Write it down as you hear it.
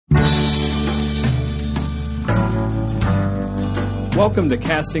Welcome to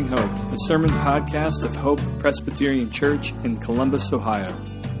Casting Hope, a sermon podcast of Hope Presbyterian Church in Columbus, Ohio.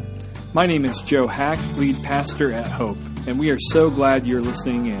 My name is Joe Hack, lead pastor at Hope, and we are so glad you're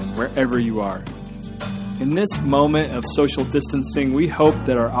listening in wherever you are. In this moment of social distancing, we hope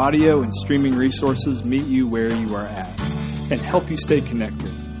that our audio and streaming resources meet you where you are at and help you stay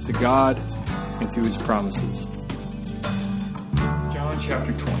connected to God and to His promises. John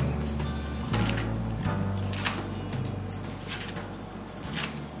chapter 20.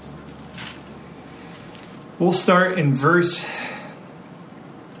 We'll start in verse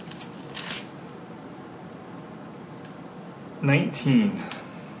 19.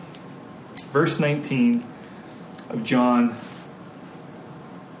 Verse 19 of John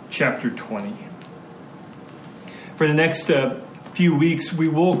chapter 20. For the next few weeks, we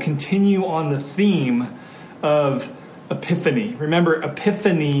will continue on the theme of Epiphany. Remember,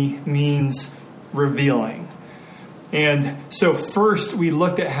 Epiphany means revealing. And so first we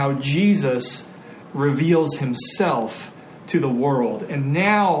looked at how Jesus reveals himself to the world. And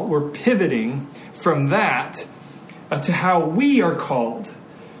now we're pivoting from that to how we are called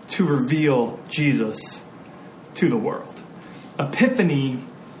to reveal Jesus to the world. Epiphany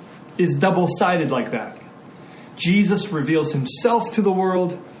is double-sided like that. Jesus reveals himself to the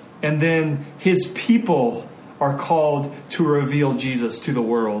world, and then his people are called to reveal Jesus to the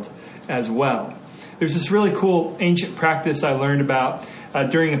world as well. There's this really cool ancient practice I learned about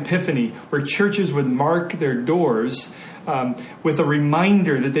during Epiphany, where churches would mark their doors with a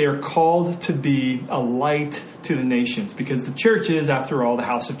reminder that they are called to be a light to the nations, because the church is, after all, the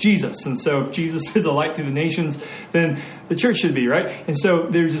house of Jesus. And so if Jesus is a light to the nations, then the church should be, right? And so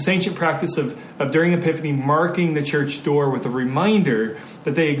there's this ancient practice of during Epiphany marking the church door with a reminder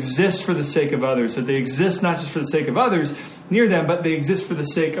that they exist for the sake of others, that they exist not just for the sake of others near them, but they exist for the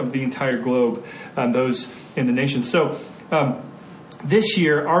sake of the entire globe, those in the nations. So this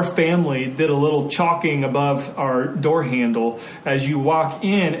year, our family did a little chalking above our door handle as you walk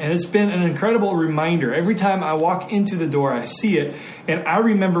in, and it's been an incredible reminder. Every time I walk into the door, I see it, and I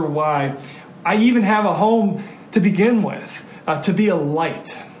remember why I even have a home to begin with, to be a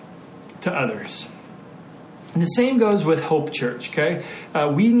light to others. And the same goes with Hope Church, okay?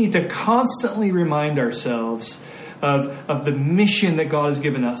 We need to constantly remind ourselves of the mission that God has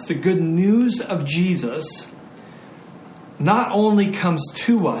given us. The good news of Jesus not only comes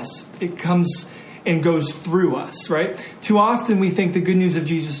to us, it comes and goes through us, right? Too often we think the good news of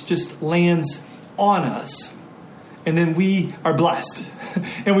Jesus just lands on us, and then we are blessed.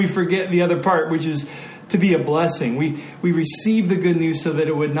 And we forget the other part, which is to be a blessing. We receive the good news so that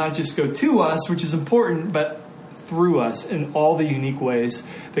it would not just go to us, which is important, but through us in all the unique ways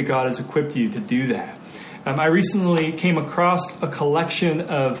that God has equipped you to do that. I recently came across a collection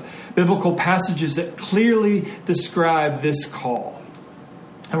of biblical passages that clearly describe this call.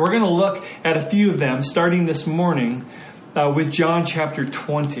 And we're going to look at a few of them, starting this morning with John chapter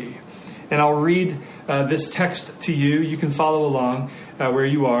 20. And I'll read this text to you. You can follow along where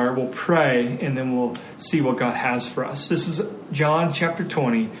you are. We'll pray, and then we'll see what God has for us. This is John chapter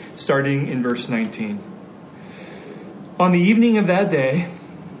 20, starting in verse 19. On the evening of that day,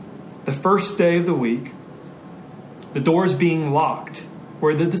 the first day of the week, the doors being locked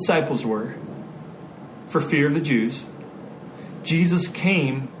where the disciples were, for fear of the Jews, Jesus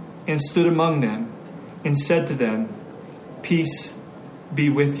came and stood among them and said to them, "Peace be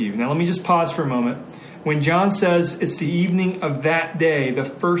with you." Now let me just pause for a moment. When John says it's the evening of that day, the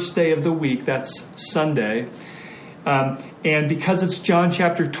first day of the week, that's Sunday, and because it's John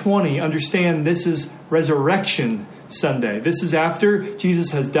chapter 20, understand this is Resurrection Sunday. This is after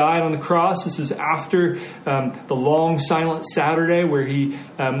Jesus has died on the cross. This is after the long silent Saturday where he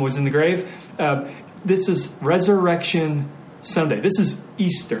was in the grave. This is Resurrection Sunday. This is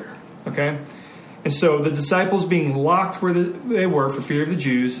Easter, okay? And so the disciples being locked where they were for fear of the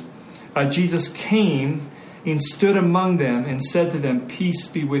Jews, Jesus came and stood among them and said to them, "Peace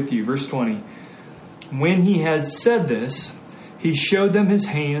be with you." Verse 20. When he had said this, he showed them his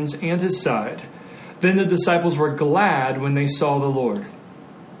hands and his side. Then the disciples were glad when they saw the Lord.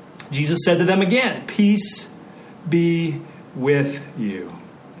 Jesus said to them again, "Peace be with you.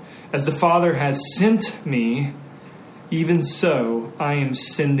 As the Father has sent me, even so I am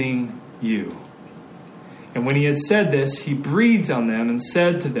sending you." And when he had said this, he breathed on them and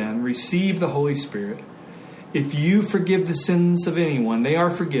said to them, "Receive the Holy Spirit. If you forgive the sins of anyone, they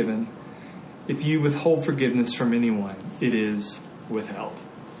are forgiven. If you withhold forgiveness from anyone, it is withheld."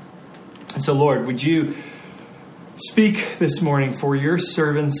 And so, Lord, would you speak this morning, for your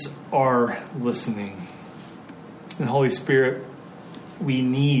servants are listening. And Holy Spirit, we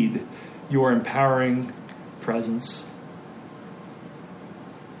need your empowering presence.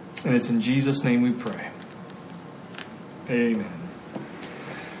 And it's in Jesus' name we pray. Amen.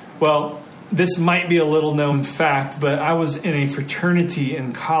 Well, this might be a little known fact, but I was in a fraternity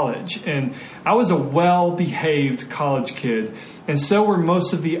in college, and I was a well-behaved college kid, and so were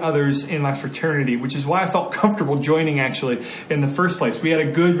most of the others in my fraternity, which is why I felt comfortable joining actually in the first place. We had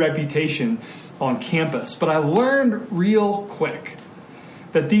a good reputation on campus, but I learned real quick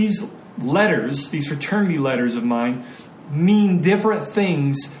that these letters, these fraternity letters of mine, mean different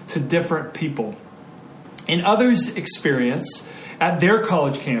things to different people. In others' experience, at their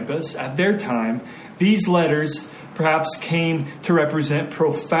college campus, at their time, these letters perhaps came to represent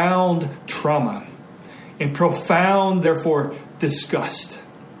profound trauma and profound, therefore, disgust.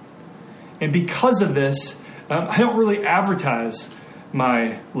 And because of this, I don't really advertise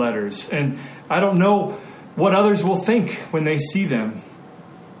my letters, and I don't know what others will think when they see them.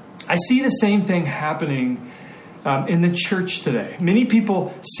 I see the same thing happening in the church today. Many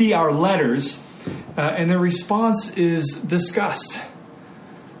people see our letters and their response is disgust.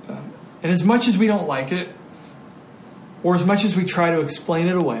 And as much as we don't like it, or as much as we try to explain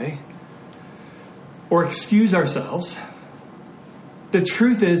it away, or excuse ourselves, the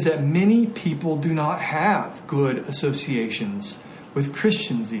truth is that many people do not have good associations with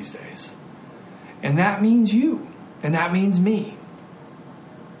Christians these days. And that means you, and that means me.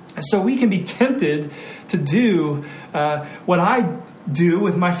 And so we can be tempted to do what I do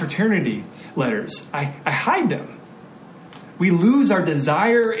with my fraternity letters. I hide them. We lose our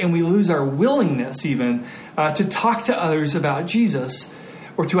desire and we lose our willingness even to talk to others about Jesus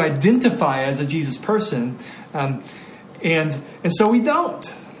or to identify as a Jesus person. And so we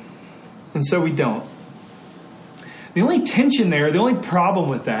don't. And so we don't. The only tension there, the only problem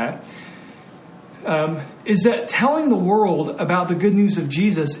with that is that telling the world about the good news of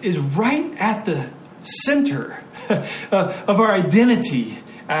Jesus is right at the center of our identity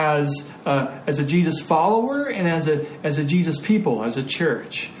as a Jesus follower and as a Jesus people, as a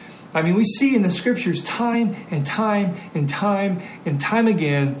church. I mean, we see in the scriptures time and time and time and time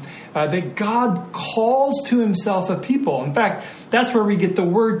again that God calls to himself a people. In fact, that's where we get the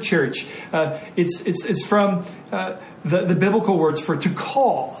word church. It's from the biblical words for to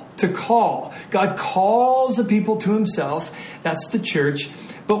call. To call. God calls a people to himself. That's the church.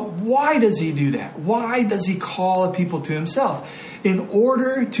 But why does he do that? Why does he call a people to himself? In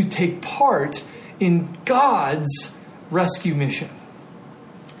order to take part in God's rescue mission.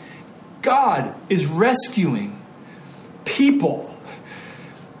 God is rescuing people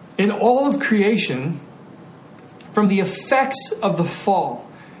in all of creation from the effects of the fall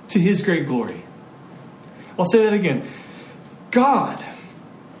to his great glory. I'll say that again. God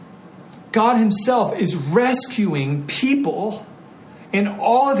himself is rescuing people in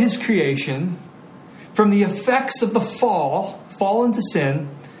all of his creation from the effects of the fall into sin,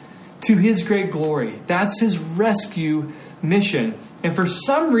 to his great glory. That's his rescue mission. And for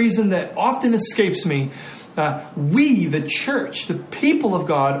some reason that often escapes me, we, the church, the people of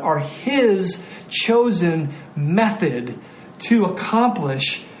God, are his chosen method to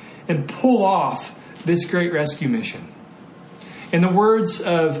accomplish and pull off this great rescue mission. In the words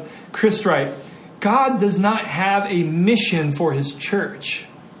of Chris Wright, God does not have a mission for his church.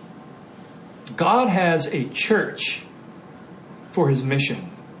 God has a church for his mission.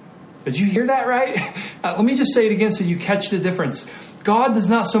 Did you hear that right? Let me just say it again so you catch the difference. God does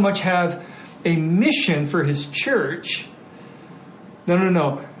not so much have a mission for his church.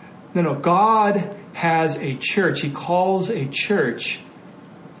 No. God has a church. He calls a church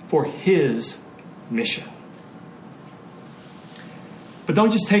for his mission. But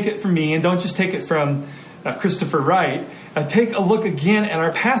don't just take it from me, and don't just take it from Christopher Wright. Take a look again at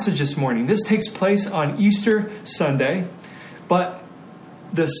our passage this morning. This takes place on Easter Sunday, but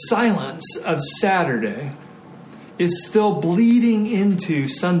the silence of Saturday is still bleeding into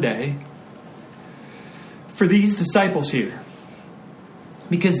Sunday for these disciples here,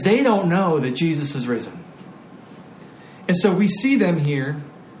 because they don't know that Jesus is risen. And so we see them here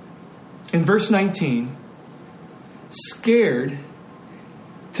in verse 19, scared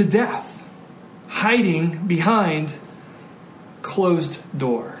to death, hiding behind closed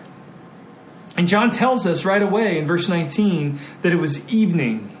door. And John tells us right away in verse 19 that it was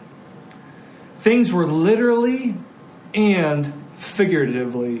evening. Things were literally and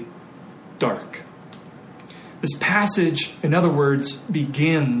figuratively dark. This passage, in other words,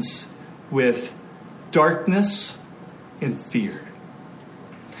 begins with darkness and fear.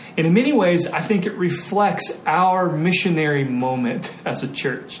 And in many ways, I think it reflects our missionary moment as a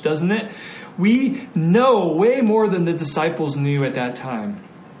church, doesn't it? We know way more than the disciples knew at that time.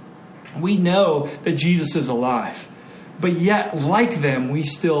 We know that Jesus is alive. But yet, like them, we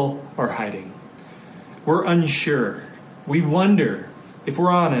still are hiding. We're unsure. We wonder, if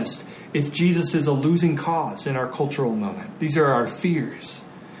we're honest, if Jesus is a losing cause in our cultural moment. These are our fears.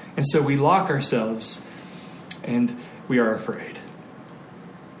 And so we lock ourselves and we are afraid.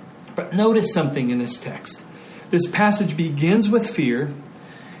 But notice something in this text. This passage begins with fear,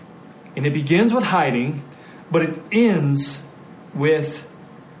 and it begins with hiding, but it ends with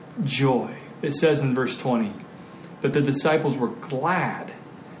joy. It says in verse 20 that the disciples were glad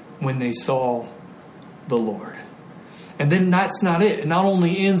when they saw the Lord. And then that's not it. It not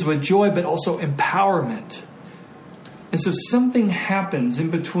only ends with joy, but also empowerment. And so something happens in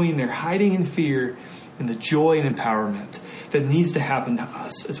between their hiding and fear and the joy and empowerment that needs to happen to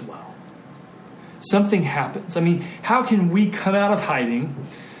us as well. Something happens. I mean, how can we come out of hiding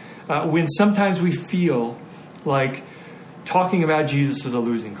when sometimes we feel like talking about Jesus is a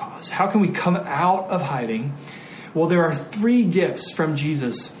losing cause? How can we come out of hiding? Well, there are 3 gifts from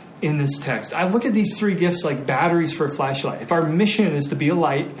Jesus in this text. I look at these 3 gifts like batteries for a flashlight. If our mission is to be a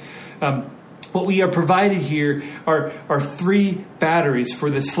light, what we are provided here are 3 batteries for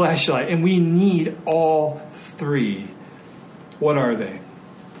this flashlight, and we need all 3. What are they?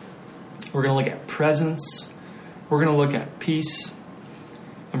 We're going to look at presence, we're going to look at peace,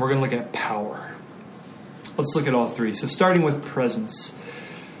 and we're going to look at power. Let's look at all 3. So starting with presence.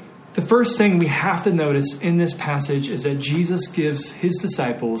 The first thing we have to notice in this passage is that Jesus gives his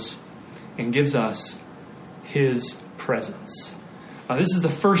disciples and gives us his presence. This is the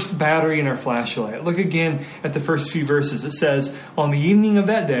first battery in our flashlight. Look again at the first few verses. It says, on the evening of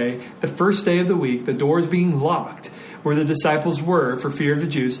that day, the first day of the week, the doors being locked where the disciples were for fear of the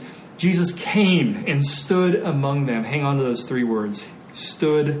Jews, Jesus came and stood among them. Hang on to those 3 words.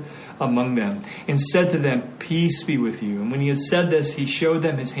 Stood among them and said to them, peace be with you. And when he had said this, he showed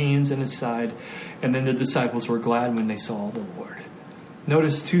them his hands and his side. And then the disciples were glad when they saw the Lord.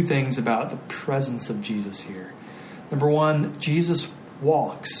 Notice 2 things about the presence of Jesus here. Number 1, Jesus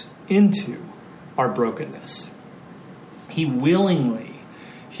walks into our brokenness. He willingly,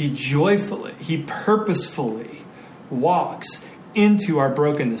 he joyfully, he purposefully walks into our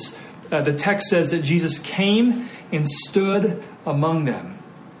brokenness. The text says that Jesus came and stood among them.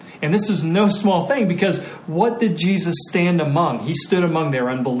 And this is no small thing, because what did Jesus stand among? He stood among their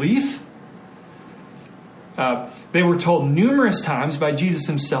unbelief. They were told numerous times by Jesus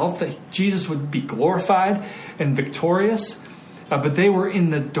himself that Jesus would be glorified and victorious. But they were in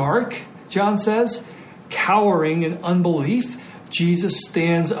the dark, John says, cowering in unbelief. Jesus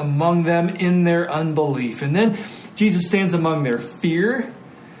stands among them in their unbelief. And then Jesus stands among their fear.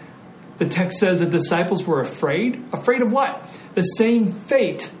 The text says the disciples were afraid. Afraid of what? The same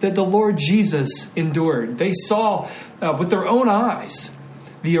fate that the Lord Jesus endured. They saw with their own eyes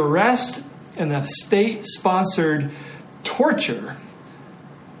the arrest and the state-sponsored torture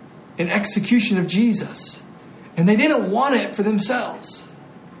and execution of Jesus. And they didn't want it for themselves,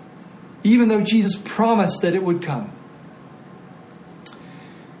 even though Jesus promised that it would come.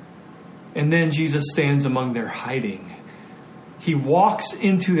 And then Jesus stands among their hiding. He walks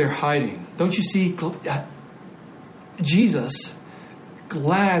into their hiding. Don't you see? Jesus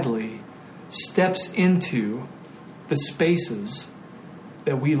gladly steps into the spaces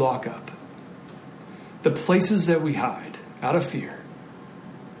that we lock up, the places that we hide out of fear,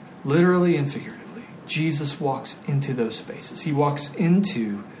 literally and figuratively. Jesus walks into those spaces. He walks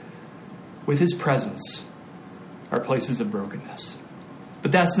into, with his presence, our places of brokenness.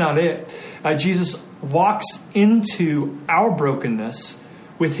 But that's not it. Jesus walks into our brokenness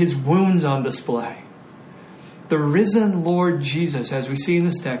with his wounds on display. The risen Lord Jesus, as we see in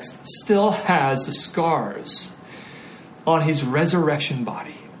this text, still has the scars on his resurrection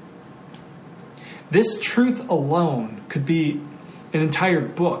body. This truth alone could be an entire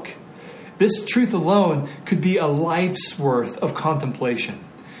book. This truth alone could be a life's worth of contemplation.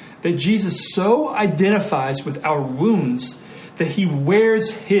 That Jesus so identifies with our wounds that he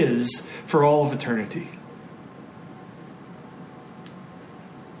wears his for all of eternity.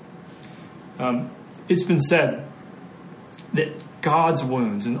 It's been said that God's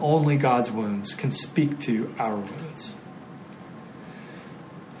wounds, and only God's wounds, can speak to our wounds.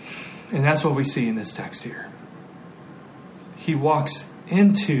 And that's what we see in this text here. He walks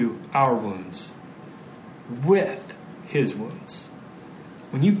into our wounds with his wounds.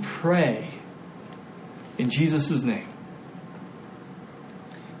 When you pray in Jesus' name,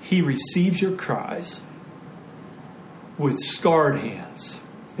 he receives your cries with scarred hands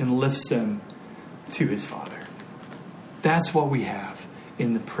and lifts them to his Father. That's what we have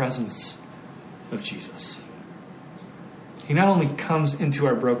in the presence of Jesus. He not only comes into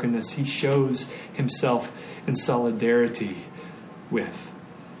our brokenness, he shows himself in solidarity with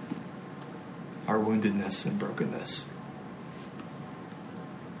our woundedness and brokenness.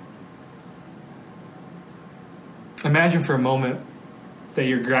 Imagine for a moment that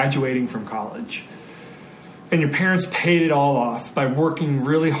you're graduating from college and your parents paid it all off by working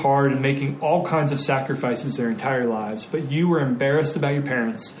really hard and making all kinds of sacrifices their entire lives, but you were embarrassed about your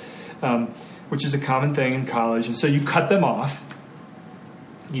parents, which is a common thing in college, and so you cut them off.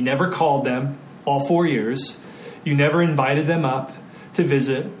 You never called them all 4 years. You never invited them up to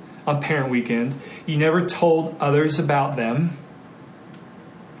visit on parent weekend. You never told others about them.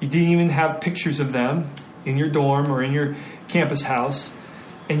 You didn't even have pictures of them in your dorm or in your campus house.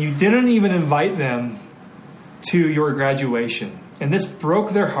 And you didn't even invite them to your graduation. And this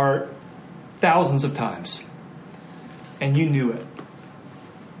broke their heart thousands of times. And you knew it.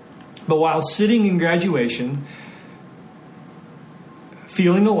 But while sitting in graduation,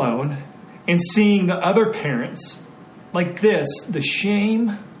 feeling alone, and seeing the other parents like this, the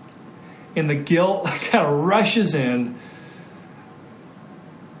shame and the guilt kind of rushes in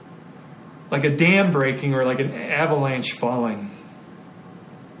like a dam breaking or like an avalanche falling.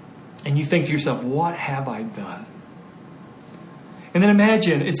 And you think to yourself, what have I done? And then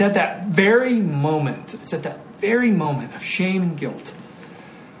imagine it's at that very moment of shame and guilt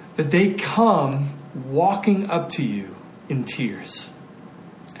that they come walking up to you in tears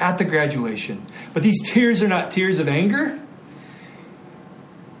at the graduation. But these tears are not tears of anger.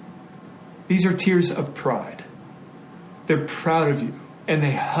 These are tears of pride. They're proud of you and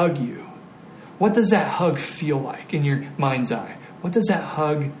they hug you. What does that hug feel like in your mind's eye? What does that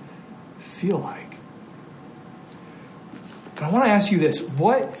hug feel like? And I want to ask you this.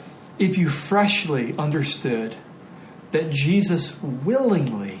 What if you freshly understood that Jesus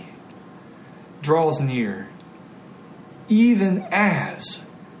willingly draws near even as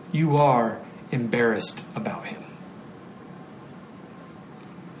you are embarrassed about him?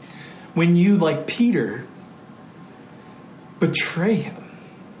 When you, like Peter, betray him.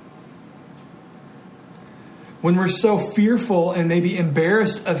 When we're so fearful and maybe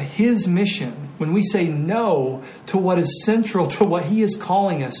embarrassed of his mission, when we say no to what is central to what he is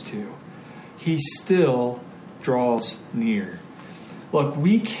calling us to, he still draws near. Look,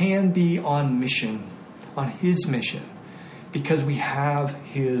 we can be on mission, on his mission, because we have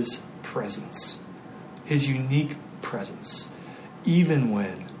his presence, his unique presence, even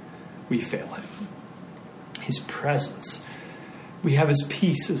when we fail him. His presence. We have his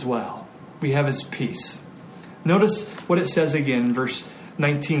peace as well. We have his peace. Notice what it says again in verse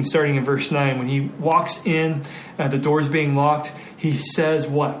 19, starting in verse 9. When he walks in, the door's being locked, he says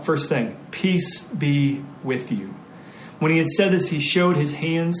what? First thing, peace be with you. When he had said this, he showed his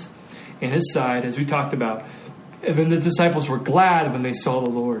hands and his side, as we talked about. And then the disciples were glad when they saw the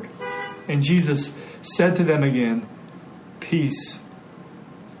Lord. And Jesus said to them again, peace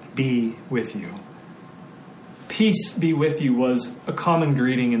be with you. Peace be with you was a common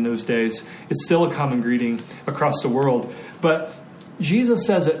greeting in those days. It's still a common greeting across the world. But Jesus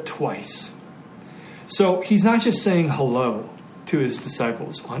says it twice. So he's not just saying hello to his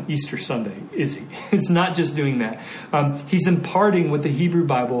disciples on Easter Sunday, is he? It's not just doing that. He's imparting what the Hebrew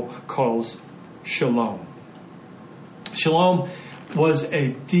Bible calls shalom. Shalom was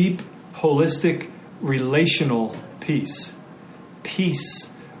a deep, holistic, relational peace. Peace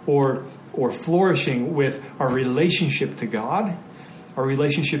or flourishing with our relationship to God, our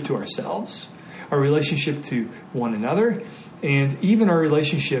relationship to ourselves, our relationship to one another, and even our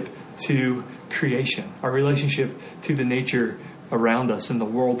relationship to creation, our relationship to the nature around us and the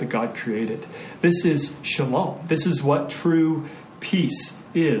world that God created. This is shalom. This is what true peace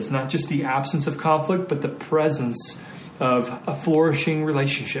is. Not just the absence of conflict, but the presence of a flourishing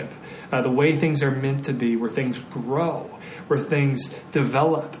relationship. The way things are meant to be, where things grow, where things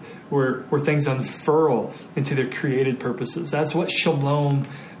develop, where things unfurl into their created purposes. That's what shalom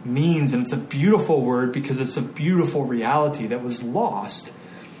means. And it's a beautiful word because it's a beautiful reality that was lost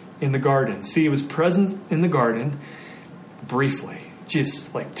in the garden. See, it was present in the garden briefly,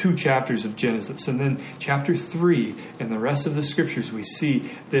 just like 2 chapters of Genesis. And then chapter 3 and the rest of the scriptures, we see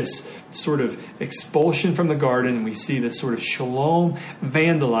this sort of expulsion from the garden, and we see this sort of shalom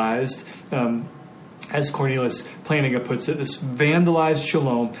vandalized, as Cornelius Plantinga puts it, this vandalized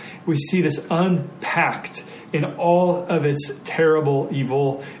shalom. We see this unpacked in all of its terrible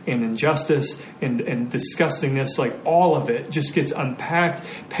evil and injustice and disgustingness. Like all of it just gets unpacked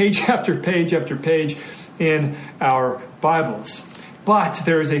page after page after page in our Bibles. But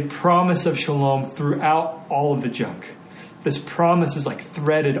there is a promise of shalom throughout all of the junk. This promise is like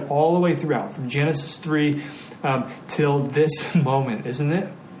threaded all the way throughout, from Genesis 3 till this moment, isn't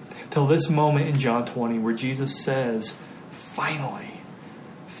it? Till this moment in John 20 where Jesus says, finally,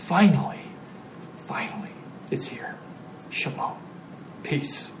 it's here. Shalom.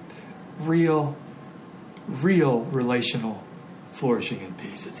 Peace. Real relational flourishing and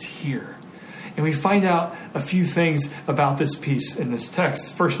peace. It's here. And we find out a few things about this peace in this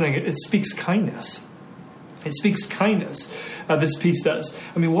text. First thing, it speaks kindness. It speaks kindness. This peace does.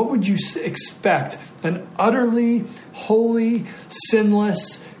 I mean, what would you expect an utterly holy,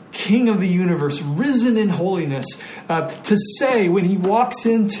 sinless King of the universe, risen in holiness, to say when he walks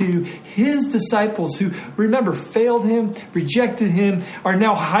into his disciples who, remember, failed him, rejected him, are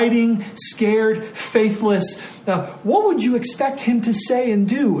now hiding, scared, faithless? What would you expect him to say and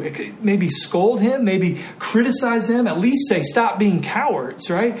do? Maybe scold him, maybe criticize him, at least say, stop being cowards,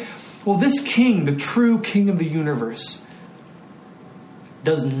 right? Well, this king, the true King of the universe,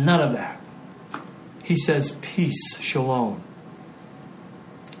 does none of that. He says, peace, shalom,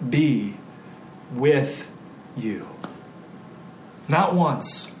 be with you. Not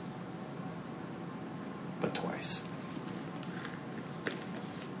once, but twice.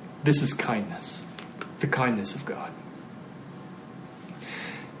 This is kindness, the kindness of God.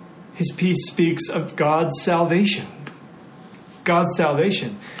 His peace speaks of God's salvation. God's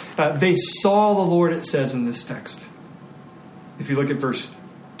salvation. They saw the Lord, it says in this text. If you look at verse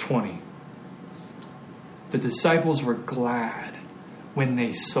 20. The disciples were glad when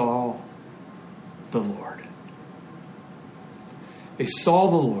they saw the Lord. They saw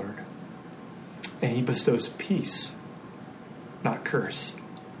the Lord, and he bestows peace, not curse.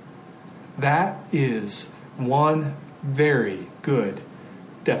 That is one very good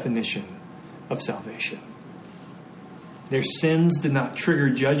definition of salvation. Their sins did not trigger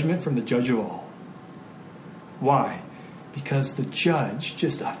judgment from the judge of all. Why? Because the judge,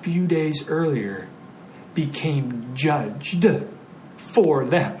 just a few days earlier, became judged for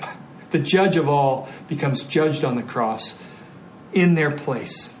them. The judge of all becomes judged on the cross in their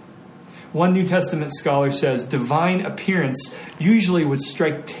place. One New Testament scholar says divine appearance usually would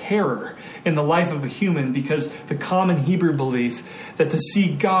strike terror in the life of a human because the common Hebrew belief that to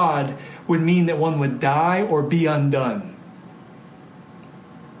see God would mean that one would die or be undone.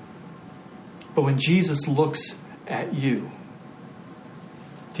 But when Jesus looks at you,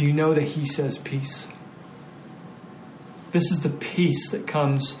 do you know that he says peace? This is the peace that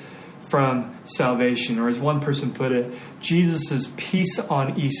comes from salvation. Or as one person put it, Jesus' peace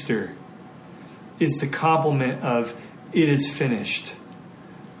on Easter is the complement of it is finished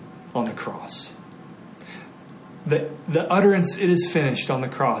on the cross. The utterance it is finished on the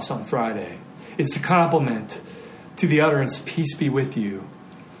cross on Friday is the complement to the utterance peace be with you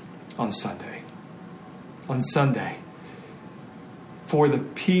on Sunday. On Sunday. For the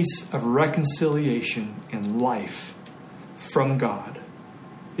peace of reconciliation and life from God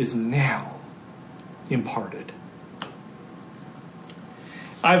is now imparted.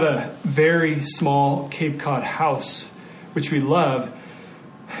 I have a very small Cape Cod house, which we love.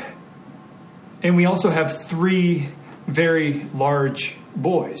 And we also have 3 very large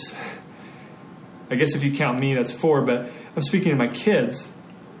boys. I guess if you count me, that's 4. But I'm speaking to my kids.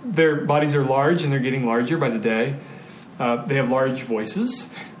 Their bodies are large and they're getting larger by the day. They have large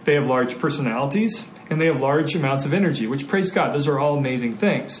voices. They have large personalities. And they have large amounts of energy, which, praise God, those are all amazing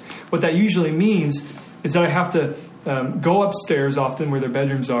things. What that usually means is that I have to go upstairs often where their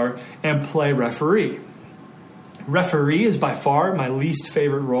bedrooms are and play referee. Referee is by far my least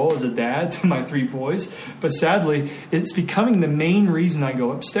favorite role as a dad to my 3 boys. But sadly, it's becoming the main reason I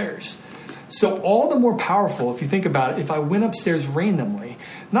go upstairs. So all the more powerful, if you think about it, if I went upstairs randomly,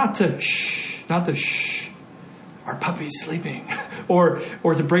 not to shh, our puppy's sleeping, or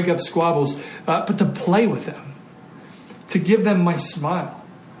to break up squabbles, but to play with them, to give them my smile,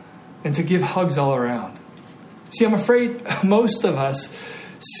 and to give hugs all around. See, I'm afraid most of us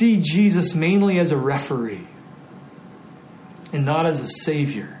see Jesus mainly as a referee and not as a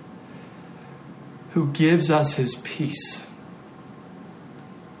Savior who gives us his peace.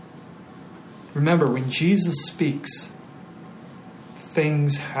 Remember, when Jesus speaks,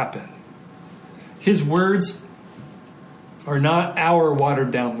 things happen. His words are not our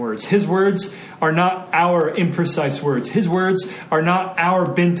watered-down words. His words are not our imprecise words. His words are not our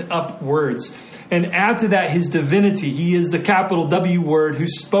bent-up words. And add to that his divinity. He is the capital W word who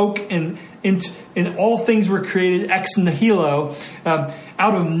spoke in all things were created ex nihilo, out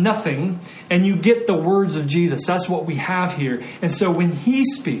of nothing. And you get the words of Jesus. That's what we have here. And so when he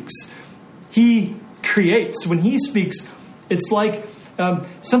speaks, he creates. When he speaks, it's like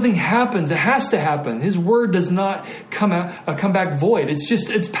something happens. It has to happen. His word does not come back void.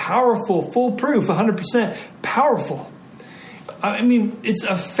 It's powerful, foolproof, 100% powerful. I mean, it's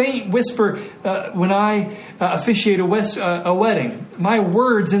a faint whisper when I officiate a wedding. My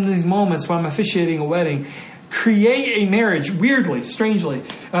words in these moments when I'm officiating a wedding create a marriage, weirdly, strangely.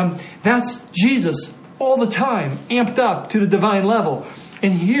 That's Jesus all the time, amped up to the divine level.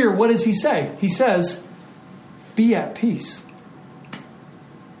 And here, what does he say? He says, be at peace.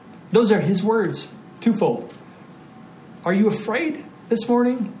 Those are his words, twofold. Are you afraid this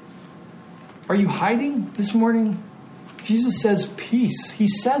morning? Are you hiding this morning? Jesus says peace. He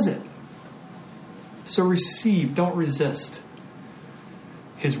says it. So receive, don't resist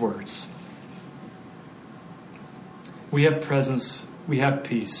his words. We have presence, we have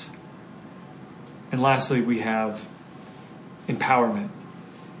peace. And lastly, we have empowerment.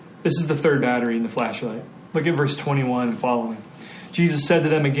 This is the third battery in the flashlight. Look at verse 21 and following. Jesus said to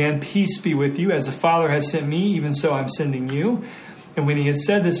them again, peace be with you. As the Father has sent me, even so I'm sending you. And when he had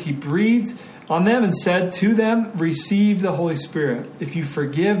said this, he breathed on them and said to them, receive the Holy Spirit. If you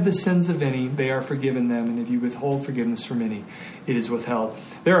forgive the sins of any, they are forgiven them. And if you withhold forgiveness from any, it is withheld.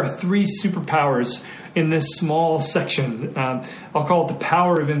 There are three superpowers in this small section. I'll call it the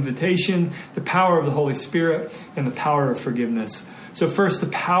power of invitation, the power of the Holy Spirit, and the power of forgiveness. So first, the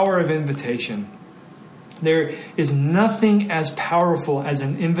power of invitation. There is nothing as powerful as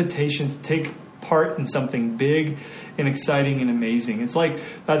an invitation to take part in something big and exciting and amazing. It's like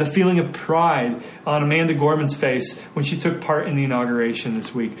the feeling of pride on Amanda Gorman's face when she took part in the inauguration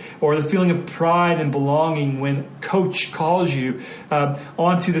this week, or the feeling of pride and belonging when coach calls you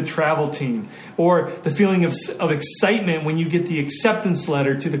onto the travel team, or the feeling of excitement when you get the acceptance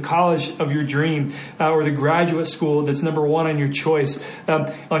letter to the college of your dream, or the graduate school that's number one on your choice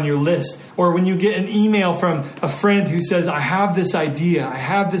on your list, or when you get an email from a friend who says, I have this idea, I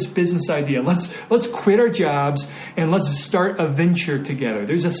have this business idea, let's quit our jobs and let's start a venture together.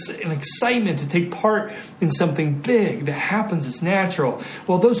 There's an excitement to take part in something big that happens. It's natural.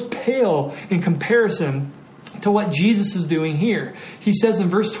 Well, those pale in comparison to what Jesus is doing here. He says in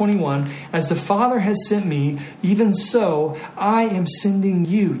verse 21, as the Father has sent me, even so I am sending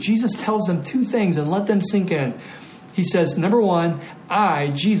you. Jesus tells them two things, and let them sink in. He says, number one, I,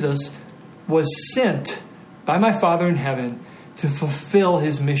 Jesus, was sent by my Father in heaven to fulfill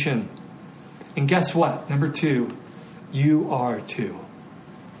his mission. And guess what? Number two, you are too.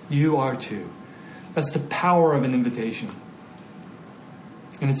 You are too. That's the power of an invitation.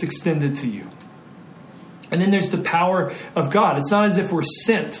 And it's extended to you. And then there's the power of God. It's not as if we're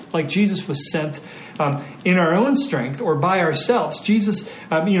sent, like Jesus was sent in our own strength or by ourselves. Jesus,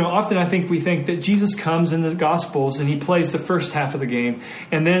 often we think that Jesus comes in the Gospels and he plays the first half of the game.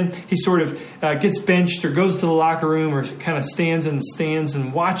 And then he sort of gets benched or goes to the locker room or kind of stands in the stands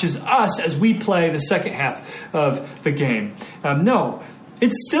and watches us as we play the second half of the game. No.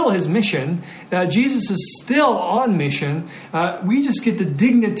 It's still his mission. Jesus is still on mission. We just get the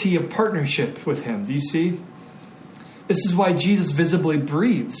dignity of partnership with him. Do you see? This is why Jesus visibly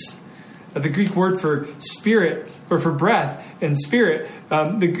breathes. The Greek word for spirit, or for breath and spirit,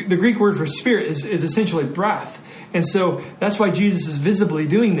 the Greek word for spirit is essentially breath. And so that's why Jesus is visibly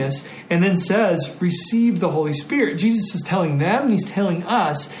doing this and then says, receive the Holy Spirit. Jesus is telling them, and he's telling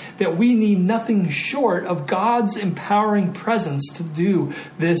us that we need nothing short of God's empowering presence to do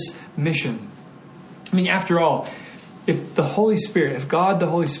this mission. I mean, after all, if God the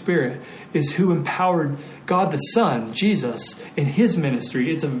Holy Spirit is who empowered God the Son, Jesus, in his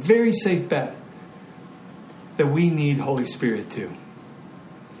ministry, it's a very safe bet that we need Holy Spirit too.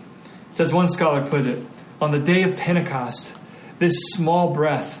 As one scholar put it, on the day of Pentecost, this small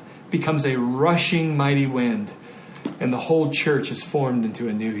breath becomes a rushing mighty wind, and the whole church is formed into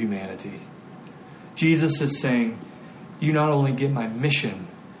a new humanity. Jesus is saying, you not only get my mission,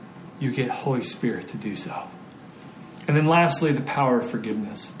 you get Holy Spirit to do so. And then lastly, the power of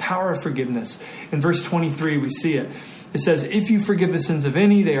forgiveness. Power of forgiveness. In verse 23, we see it. It says, if you forgive the sins of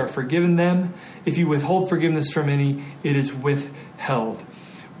any, they are forgiven them. If you withhold forgiveness from any, it is withheld.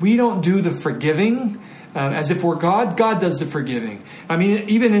 We don't do the forgiving as if we're God. God does the forgiving. I mean,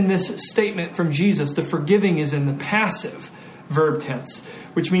 even in this statement from Jesus, the forgiving is in the passive verb tense,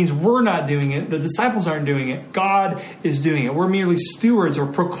 which means we're not doing it. The disciples aren't doing it. God is doing it. We're merely stewards or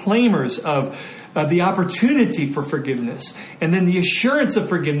proclaimers of the opportunity for forgiveness. And then the assurance of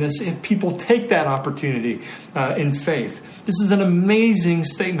forgiveness if people take that opportunity in faith. This is an amazing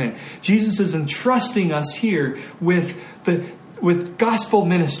statement. Jesus is entrusting us here with gospel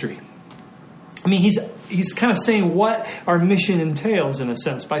ministry. I mean, he's kind of saying what our mission entails in a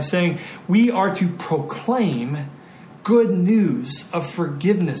sense by saying we are to proclaim good news of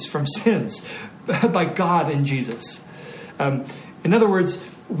forgiveness from sins by God in Jesus. In other words,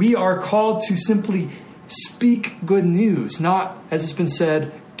 we are called to simply speak good news, not, as it's been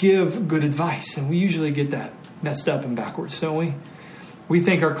said, give good advice. And we usually get that messed up and backwards, don't we? We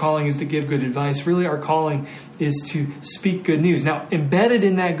think our calling is to give good advice. Really, our calling is to speak good news. Now, embedded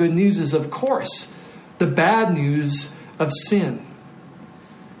in that good news is, of course, the bad news of sin.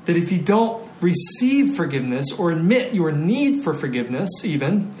 That if you don't receive forgiveness or admit your need for forgiveness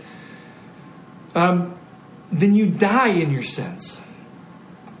even, then you die in your sins.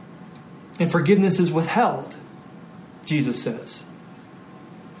 And forgiveness is withheld, Jesus says.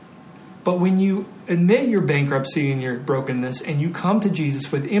 But when you admit your bankruptcy and your brokenness and you come to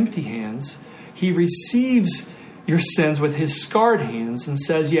Jesus with empty hands, he receives your sins with his scarred hands and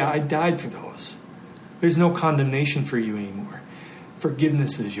says, yeah, I died for those. There's no condemnation for you anymore.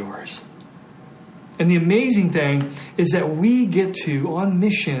 Forgiveness is yours. And the amazing thing is that we get to, on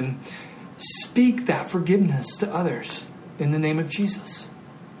mission, speak that forgiveness to others in the name of Jesus.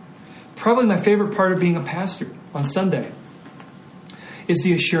 Probably my favorite part of being a pastor on Sunday is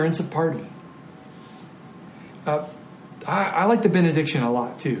the assurance of pardon. I like the benediction a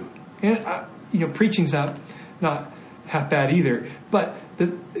lot too. And, preaching's not half bad either. But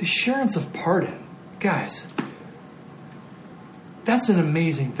the assurance of pardon, guys, that's an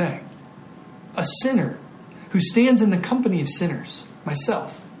amazing thing. A sinner who stands in the company of sinners,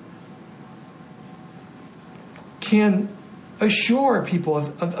 myself, can assure people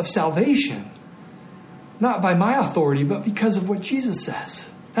of salvation, not by my authority, but because of what Jesus says.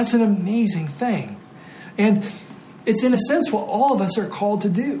 That's an amazing thing. And it's in a sense what all of us are called to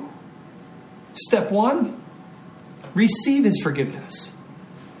do. Step 1, receive his forgiveness.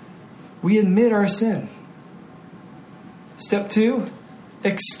 We admit our sin. Step 2,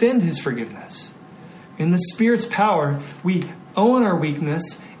 extend his forgiveness. In the Spirit's power, we own our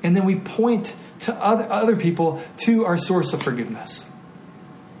weakness and then we point to other people to our source of forgiveness.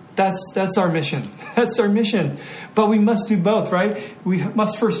 That's our mission. That's our mission. But we must do both, right? We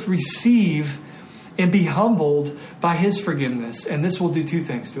must first receive and be humbled by his forgiveness. And this will do two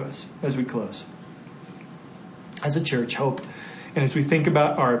things to us as we close. As a church, hope. And as we think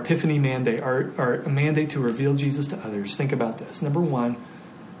about our Epiphany mandate, our mandate to reveal Jesus to others, think about this. Number 1,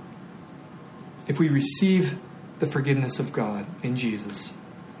 if we receive the forgiveness of God in Jesus,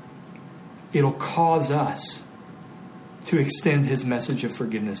 it'll cause us to extend his message of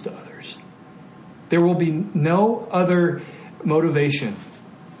forgiveness to others. There will be no other motivation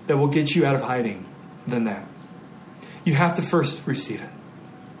that will get you out of hiding than that. You have to first receive it.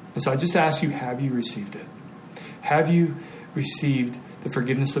 And so I just ask you, have you received it? Have you received the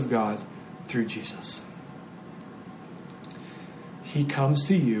forgiveness of God through Jesus? He comes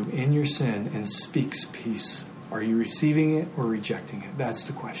to you in your sin and speaks peace. Are you receiving it or rejecting it? That's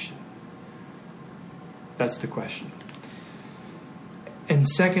the question. That's the question. And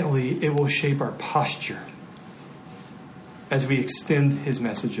secondly, it will shape our posture as we extend his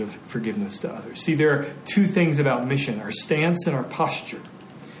message of forgiveness to others. See, there are two things about mission: our stance and our posture.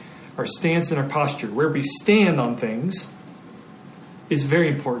 Our stance and our posture, where we stand on things, is very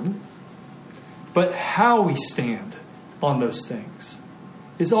important. But how we stand on those things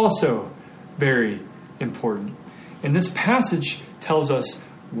is also very important. And this passage tells us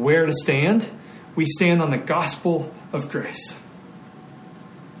where to stand. We stand on the gospel of grace.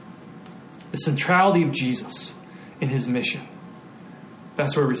 The centrality of Jesus in his mission.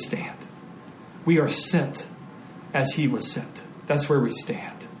 That's where we stand. We are sent as he was sent. That's where we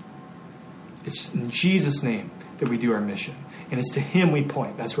stand. It's in Jesus' name that we do our mission. And it's to him we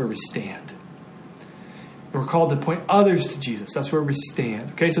point. That's where we stand. And we're called to point others to Jesus. That's where we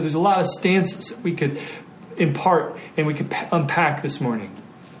stand. Okay, so there's a lot of stances that we could impart and we could unpack this morning.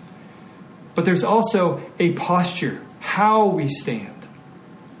 But there's also a posture, how we stand.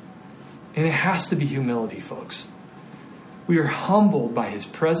 And it has to be humility, folks. We are humbled by his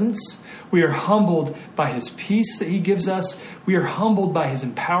presence. We are humbled by his peace that he gives us. We are humbled by his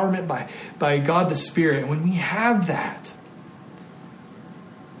empowerment, by God the Spirit. And when we have that,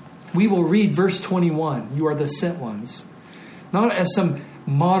 we will read verse 21, you are the sent ones, not as some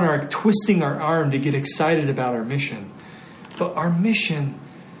monarch twisting our arm to get excited about our mission, but our mission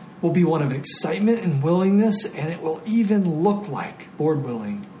will be one of excitement and willingness, and it will even look like, Lord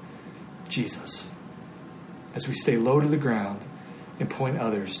willing, Jesus, as we stay low to the ground and point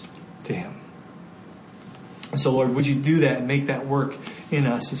others to him. And so, Lord, would you do that and make that work in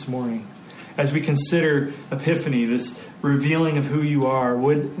us this morning? As we consider Epiphany, this revealing of who you are,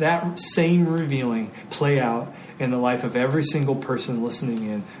 would that same revealing play out in the life of every single person listening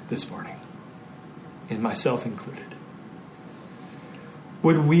in this morning, and myself included?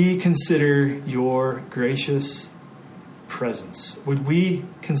 Would we consider your gracious presence? Would we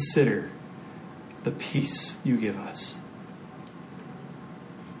consider the peace you give us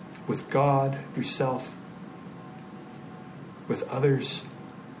with God, yourself, with others?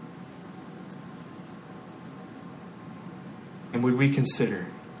 And would we consider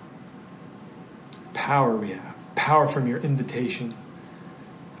power we have, power from your invitation,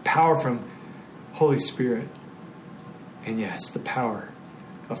 power from Holy Spirit, and yes, the power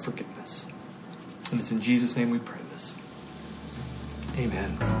of forgiveness. And it's in Jesus' name we pray this.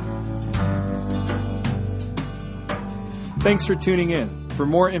 Amen. Thanks for tuning in. For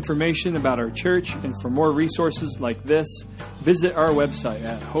more information about our church and for more resources like this, visit our website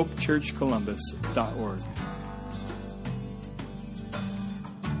at hopechurchcolumbus.org.